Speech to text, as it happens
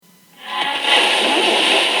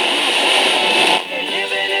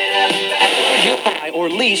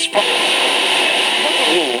police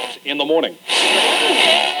rules in the morning.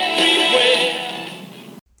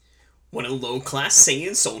 When a low-class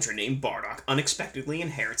Saiyan soldier named Bardock unexpectedly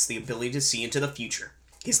inherits the ability to see into the future,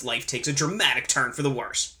 his life takes a dramatic turn for the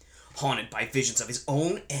worse. Haunted by visions of his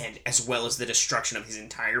own end as well as the destruction of his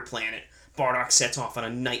entire planet, Bardock sets off on a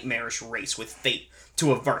nightmarish race with fate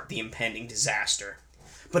to avert the impending disaster.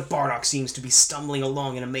 But Bardock seems to be stumbling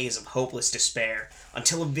along in a maze of hopeless despair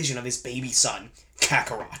until a vision of his baby son,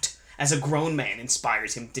 Kakarot, as a grown man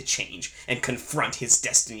inspires him to change and confront his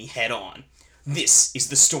destiny head-on. This is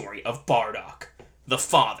the story of Bardock, the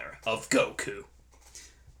father of Goku.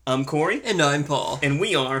 I'm Corey. And I'm Paul. And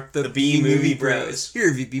we are the B-Movie Bros. Here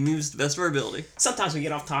review B-movies to the best of our ability. Sometimes we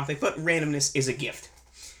get off topic, but randomness is a gift.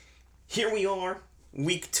 Here we are,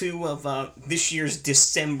 week 2 of this year's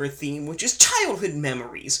December theme, which is childhood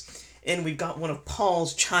memories. And we've got one of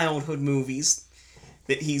Paul's childhood movies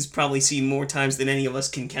that he's probably seen more times than any of us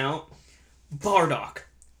can count. Bardock,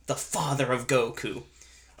 the father of Goku.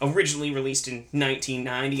 Originally released in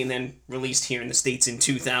 1990 and then released here in the States in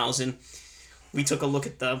 2000. We took a look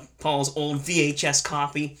at Paul's old VHS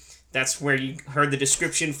copy. That's where you heard the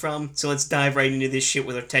description from. So let's dive right into this shit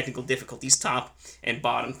with our technical difficulties, top and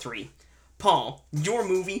bottom 3. Paul, your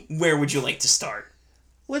movie, where would you like to start?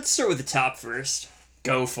 Let's start with the top first.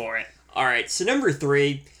 Go for it. Alright, so number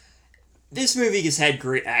 3. This movie has had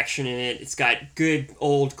great action in it. It's got good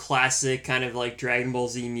old classic kind of like Dragon Ball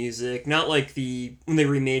Z music. Not like when they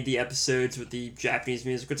remade the episodes with the Japanese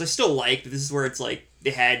music, which I still like, but this is where it's like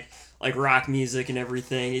they had like rock music and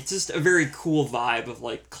everything. It's just a very cool vibe of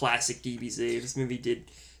like classic DBZ. This movie did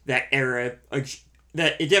that era,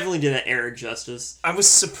 it definitely did that era justice. I was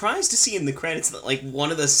surprised to see in the credits that like one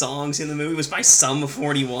of the songs in the movie was by Sum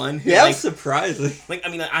 41. Yeah, like, surprising.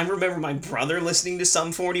 I remember my brother listening to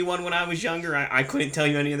Sum 41 when I was younger. I couldn't tell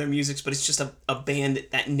you any of their music, but it's just a band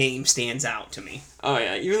that name stands out to me. Oh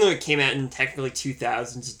yeah, even though it came out in technically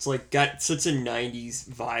 2000s, it's like got such a 90s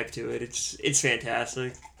vibe to it. It's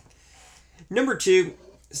fantastic. Number 2.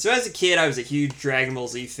 So as a kid, I was a huge Dragon Ball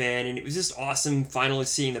Z fan, and it was just awesome finally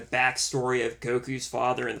seeing the backstory of Goku's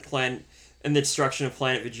father and the destruction of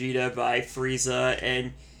Planet Vegeta by Frieza.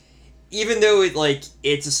 And even though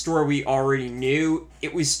it's a story we already knew,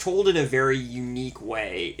 it was told in a very unique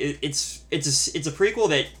way. It's a prequel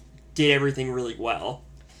that did everything really well.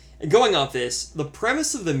 And going off this, the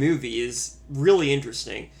premise of the movie is really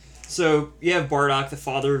interesting. So you have Bardock, the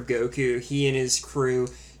father of Goku. He and his crew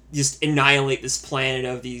just annihilate this planet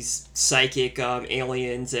of these psychic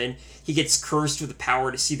aliens, and he gets cursed with the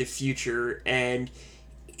power to see the future, and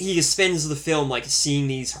he just spends the film like seeing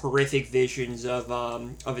these horrific visions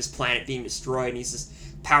of his planet being destroyed, and he's just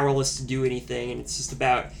powerless to do anything, and it's just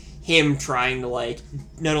about him trying to like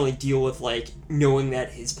not only deal with like knowing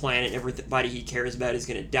that his planet and everybody he cares about is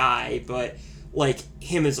going to die, but like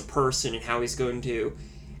him as a person and how he's going to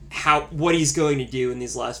what he's going to do in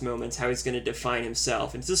these last moments, how he's going to define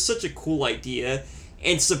himself. And it's just such a cool idea,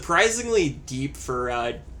 and surprisingly deep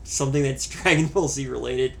for something that's Dragon Ball Z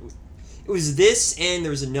related. It was this, and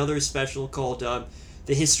there was another special called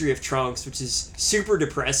The History of Trunks, which is super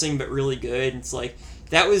depressing but really good. It's like,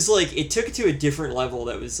 that was like, it took it to a different level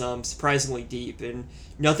that was surprisingly deep, and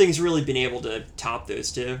nothing's really been able to top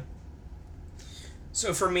those two.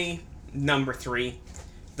 So for me, number 3,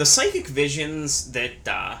 the psychic visions that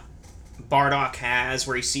Bardock has,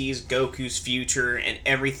 where he sees Goku's future and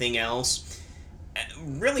everything else,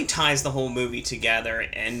 really ties the whole movie together,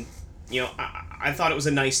 and, I thought it was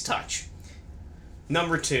a nice touch.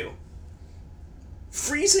 Number 2,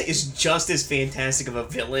 Frieza is just as fantastic of a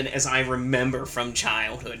villain as I remember from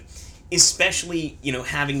childhood, especially,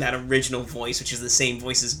 having that original voice, which is the same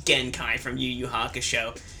voice as Genkai from Yu Yu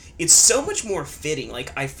Hakusho. It's so much more fitting.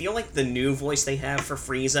 Like, I feel like the new voice they have for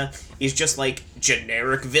Frieza is just like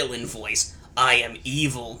generic villain voice. I am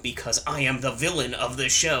evil because I am the villain of the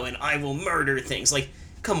show and I will murder things. Like,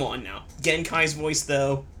 come on now. Genkai's voice,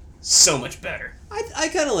 though, so much better. I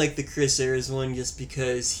kind of like the Chris Ayres one just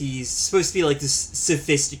because he's supposed to be like this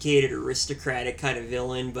sophisticated, aristocratic kind of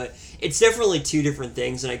villain, but it's definitely two different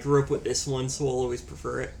things, and I grew up with this one, so I'll always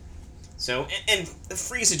prefer it. So, and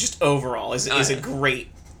Frieza just overall is a great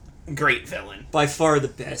villain. By far the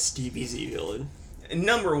best DBZ villain.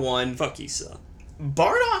 Number 1. Fuck you, son.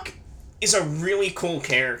 Bardock is a really cool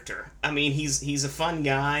character. I mean, he's a fun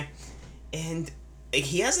guy, and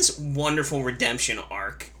he has this wonderful redemption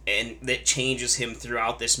arc and that changes him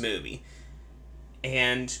throughout this movie.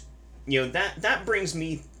 And, that brings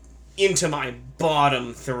me into my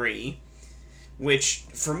bottom 3, which,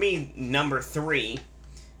 for me, number 3,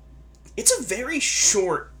 it's a very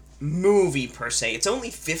short movie, per se. It's only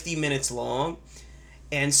 50 minutes long,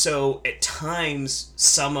 And so, at times,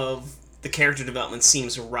 some of the character development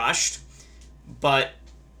seems rushed, but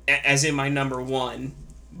as in my number one,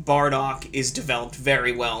 Bardock is developed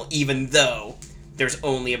very well, even though there's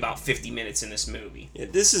only about 50 minutes in this movie. Yeah,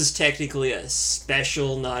 this is technically a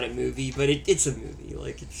special, not a movie, but it's a movie.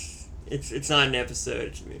 Like, it's not an episode,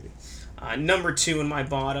 it's a movie. Number two in my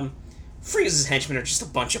bottom, Frieza's henchmen are just a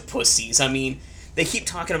bunch of pussies. I mean, they keep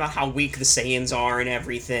talking about how weak the Saiyans are and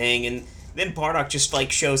everything, and then Bardock just,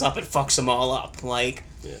 like, shows up and fucks them all up. Like...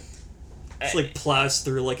 Yeah. Just, like, plows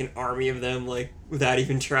through, like, an army of them, like, without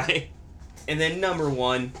even trying. And then number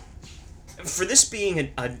one, for this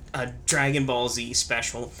being a Dragon Ball Z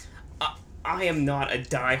special, I am not a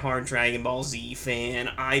diehard Dragon Ball Z fan.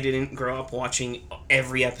 I didn't grow up watching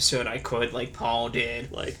every episode I could like Paul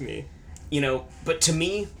did. Like me. You know, but to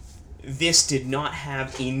me, this did not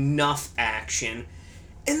have enough action,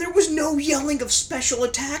 and there was no yelling of special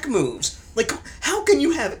attack moves. Like, how can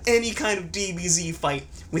you have any kind of DBZ fight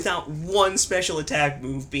without one special attack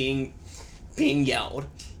move being yelled?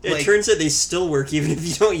 It turns out they still work even if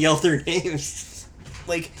you don't yell their names.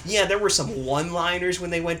 Like, yeah, there were some one-liners when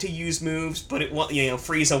they went to use moves, but it was, you know,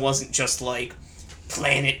 Frieza wasn't just like,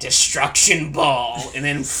 Planet Destruction Ball, and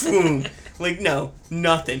then boom. Like, no,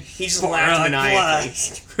 nothing. He just laughed maniacally.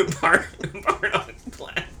 Bardock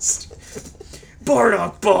Blast.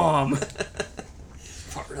 Bardock Bomb.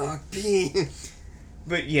 Bardock Beam.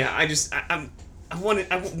 But yeah,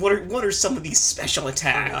 what are some of these special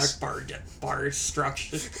attacks? Bar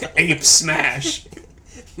Destruction. Ape Smash.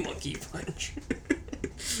 Monkey Punch.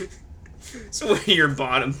 So what are your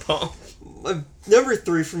bottom, Paul? Number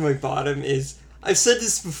 3 for my bottom is, I've said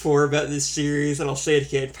this before about this series, and I'll say it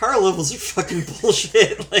again, power levels are fucking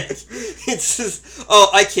bullshit. Like, it's just, oh,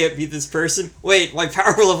 I can't beat this person. Wait, my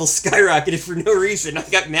power level skyrocketed for no reason. I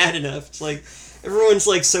got mad enough. It's like, everyone's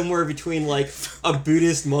like somewhere between like a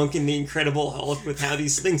Buddhist monk and the Incredible Hulk with how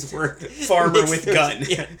these things work. Farmer with gun.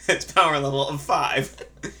 Yeah. That's power level of 5.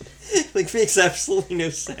 Like, makes absolutely no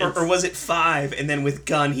sense. Or was it 5, and then with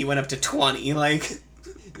gun he went up to 20, like...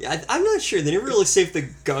 Yeah, I'm not sure. They never really say if the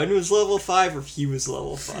gun was level 5 or if he was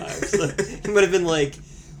level 5. So it might have been like...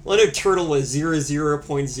 Well, I know Turtle was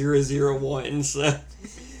 00.001, so...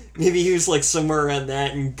 Maybe he was like somewhere around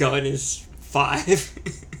that, and gun is 5.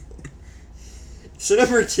 So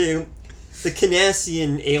number 2, the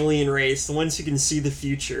Canassian alien race, the ones who can see the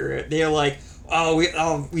future, they are like,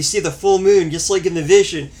 we see the full moon, just like in the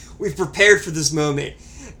Vision. We've prepared for this moment.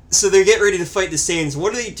 So they get ready to fight the Saiyans.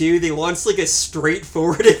 What do? They launch like a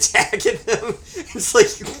straightforward attack at them. It's like,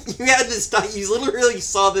 you had to stop. You literally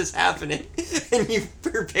saw this happening, and you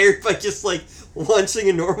prepared by just like launching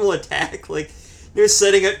a normal attack. Like, they're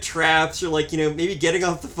setting up traps, or like, you know, maybe getting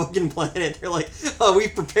off the fucking planet. They're like, oh, we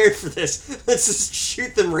prepared for this. Let's just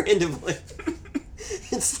shoot them randomly.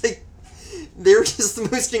 It's like, they're just the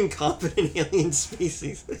most incompetent alien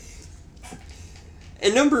species.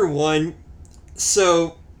 And number 1,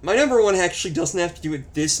 so my number 1 actually doesn't have to do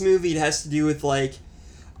with this movie. It has to do with like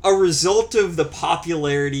a result of the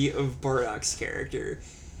popularity of Bardock's character.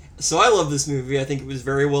 So I love this movie. I think it was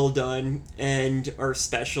very well done, or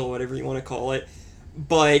special, whatever you want to call it.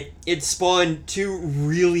 But it spawned 2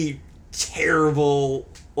 really terrible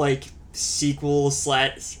like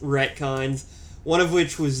sequel/retcons. One of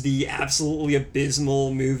which was the absolutely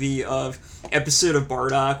abysmal movie of Episode of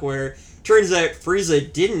Bardock, where turns out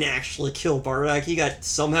Frieza didn't actually kill Bardock. He got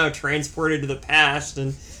somehow transported to the past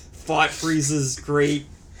and fought Frieza's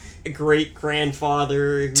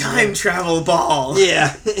great-grandfather. Time travel ball!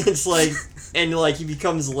 Yeah, it's like, and like he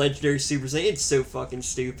becomes Legendary Super Saiyan. It's so fucking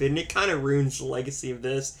stupid, and it kind of ruins the legacy of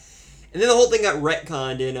this. And then the whole thing got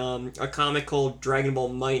retconned in a comic called Dragon Ball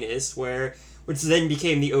Minus, which then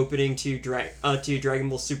became the opening to Dragon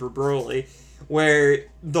Ball Super Broly, where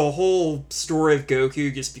the whole story of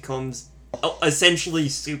Goku just becomes essentially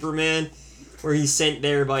Superman, where he's sent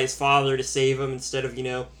there by his father to save him instead of, you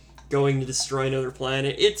know, going to destroy another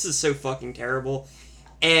planet. It's just so fucking terrible.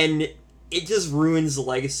 And it just ruins the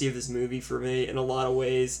legacy of this movie for me in a lot of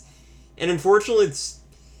ways. And unfortunately,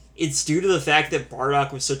 it's due to the fact that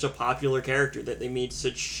Bardock was such a popular character that they made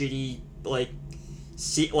such shitty,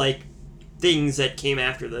 things that came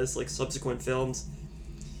after this, like subsequent films.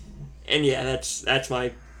 And yeah, that's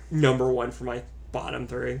my number 1 for my bottom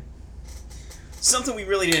 3. Something we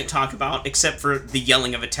really didn't talk about, except for the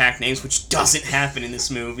yelling of attack names, which doesn't happen in this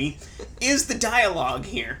movie, is the dialogue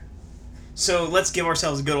here. So let's give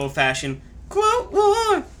ourselves a good old-fashioned quote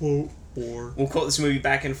war. Quote war. We'll quote this movie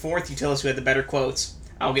back and forth. You tell us who had the better quotes.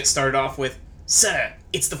 I'll get started off with, "Sir,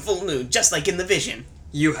 it's the full moon, just like in the Vision."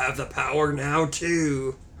 You have the power now,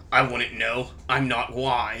 too. "I wouldn't know. I'm not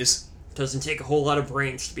wise." Doesn't take a whole lot of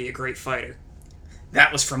brains to be a great fighter.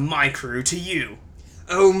 That was from my crew to you.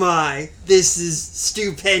 Oh my, this is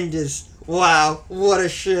stupendous. Wow, what a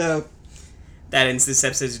show. That ends this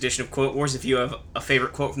episode's edition of Quote Wars. If you have a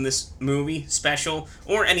favorite quote from this movie, special,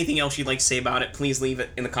 or anything else you'd like to say about it, please leave it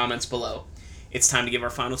in the comments below. It's time to give our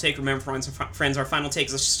final take. Remember, friends, our final take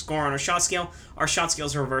is a score on our shot scale. Our shot scale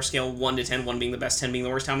is a reverse scale, 1 to 10, 1 being the best, 10 being the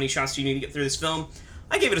worst. How many shots do you need to get through this film?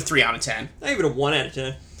 I gave it a 3 out of 10. I give it a 1 out of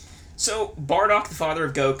 10. So, Bardock, the father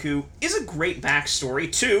of Goku, is a great backstory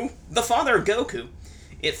to the father of Goku.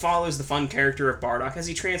 It follows the fun character of Bardock as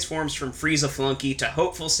he transforms from Frieza flunky to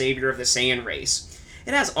hopeful savior of the Saiyan race.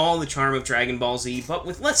 It has all the charm of Dragon Ball Z, but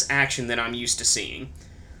with less action than I'm used to seeing.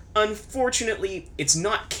 Unfortunately, it's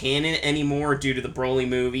not canon anymore due to the Broly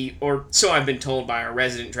movie, or so I've been told by our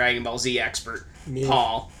resident Dragon Ball Z expert,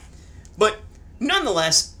 Paul. But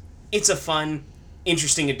nonetheless, it's a fun,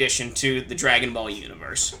 interesting addition to the Dragon Ball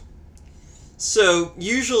universe. So,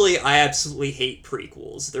 usually I absolutely hate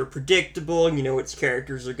prequels. They're predictable, you know which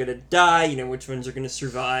characters are going to die, you know which ones are going to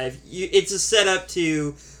survive. It's a setup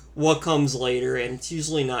to what comes later, and it's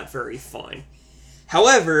usually not very fun.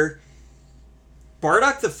 However,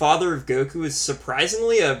 Bardock, the father of Goku, is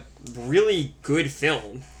surprisingly a really good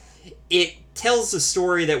film. It tells a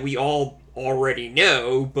story that we all already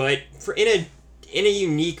know, but in a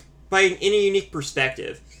unique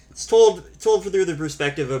perspective. It's told through the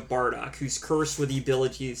perspective of Bardock, who's cursed with the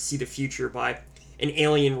ability to see the future by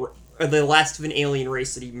the last of an alien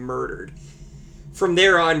race that he murdered. From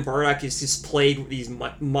there on, Bardock is just plagued with these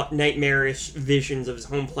nightmarish visions of his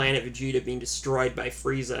home planet Vegeta being destroyed by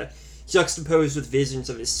Frieza, juxtaposed with visions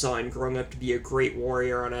of his son growing up to be a great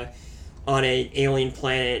warrior on an alien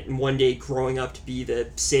planet, and one day growing up to be the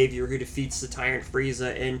savior who defeats the tyrant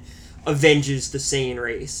Frieza and avenges the Saiyan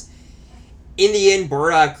race. In the end,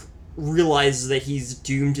 Bardock realizes that he's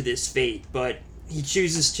doomed to this fate, but he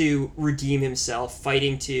chooses to redeem himself,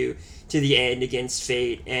 fighting to the end against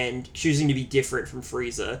fate, and choosing to be different from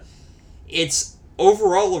Frieza. It's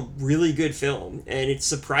overall a really good film, and it's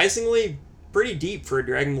surprisingly pretty deep for a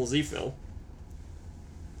Dragon Ball Z film.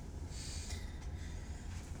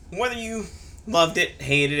 Whether you loved it,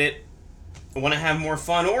 hated it, want to have more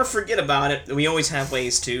fun, or forget about it, we always have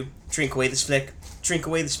ways to drink away this flick. Drink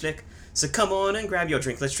away this flick. So come on and grab your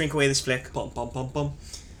drink. Let's drink away this flick. Bum, bum, bum, bum.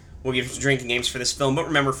 We'll give you some drinking games for this film, but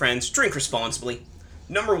remember, friends, drink responsibly.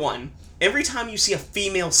 Number 1, every time you see a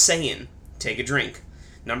female Saiyan, take a drink.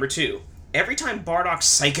 Number 2, every time Bardock's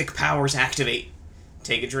psychic powers activate,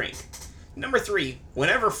 take a drink. Number 3,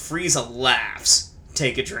 whenever Frieza laughs,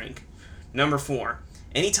 take a drink. Number 4,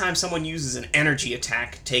 anytime someone uses an energy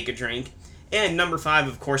attack, take a drink. And number 5,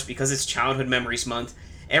 of course, because it's Childhood Memories Month,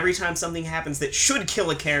 every time something happens that should kill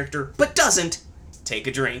a character, but doesn't, take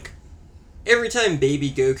a drink. Every time baby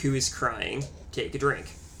Goku is crying, take a drink.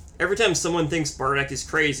 Every time someone thinks Bardock is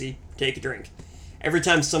crazy, take a drink. Every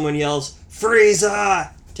time someone yells,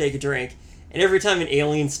 Frieza! Take a drink. And every time an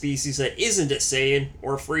alien species that isn't a Saiyan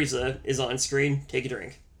or Frieza is on screen, take a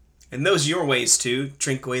drink. And those are your ways to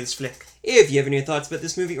drink away this flick. If you have any thoughts about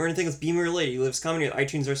this movie or anything that's Beamer related, you leave us a comment on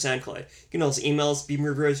iTunes or SoundCloud. You can also email us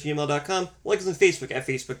beamerbros@gmail.com, like us on Facebook at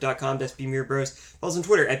facebook.com/beamerbros, follow us on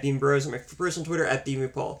Twitter at beamerbros, or my personal Twitter at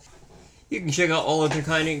beamerpaul. You can check out all other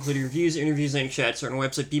content, including reviews, interviews, and chats, on our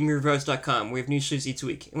website, beamerbros.com. We have new shows each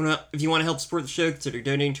week. If you want to help support the show, consider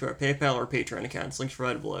donating to our PayPal or Patreon accounts. Links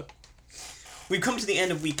provided below. We've come to the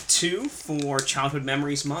end of week 2 for Childhood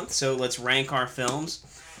Memories Month, so let's rank our films.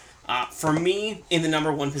 For me, in the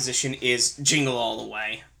number 1 position is Jingle All the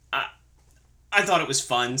Way. I thought it was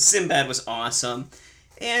fun. Sinbad was awesome,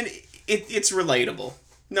 and it's relatable.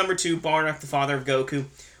 Number 2, Bardock, the father of Goku.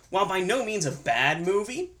 While by no means a bad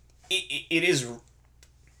movie, it is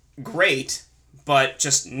great, but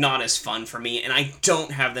just not as fun for me, and I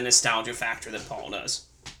don't have the nostalgia factor that Paul does.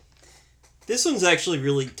 This one's actually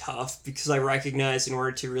really tough, because I recognize in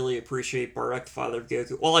order to really appreciate Bardock, the father of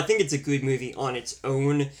Goku, while I think it's a good movie on its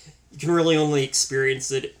own, you can really only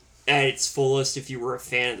experience it at its fullest if you were a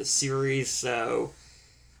fan of the series, so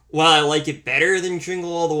while I like it better than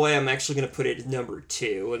Jingle All the Way, I'm actually going to put it at number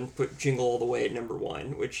 2, and put Jingle All the Way at number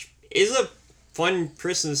 1, which is a fun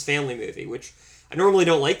Christmas family movie, which I normally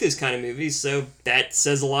don't like those kind of movies, so that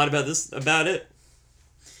says a lot about it.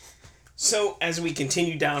 So, as we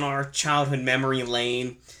continue down our childhood memory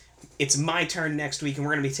lane, it's my turn next week, and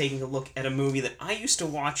we're going to be taking a look at a movie that I used to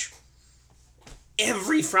watch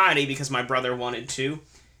every Friday because my brother wanted to.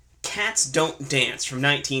 Cats Don't Dance from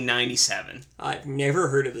 1997. I've never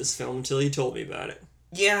heard of this film until you told me about it.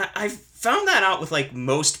 Yeah, I've found that out with,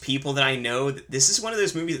 most people that I know. That this is one of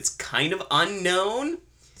those movies that's kind of unknown.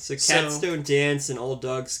 So cats don't dance and all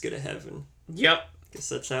dogs go to heaven. Yep. Guess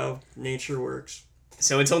that's how nature works.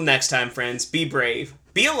 So until next time, friends, be brave,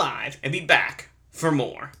 be alive, and be back for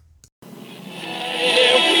more.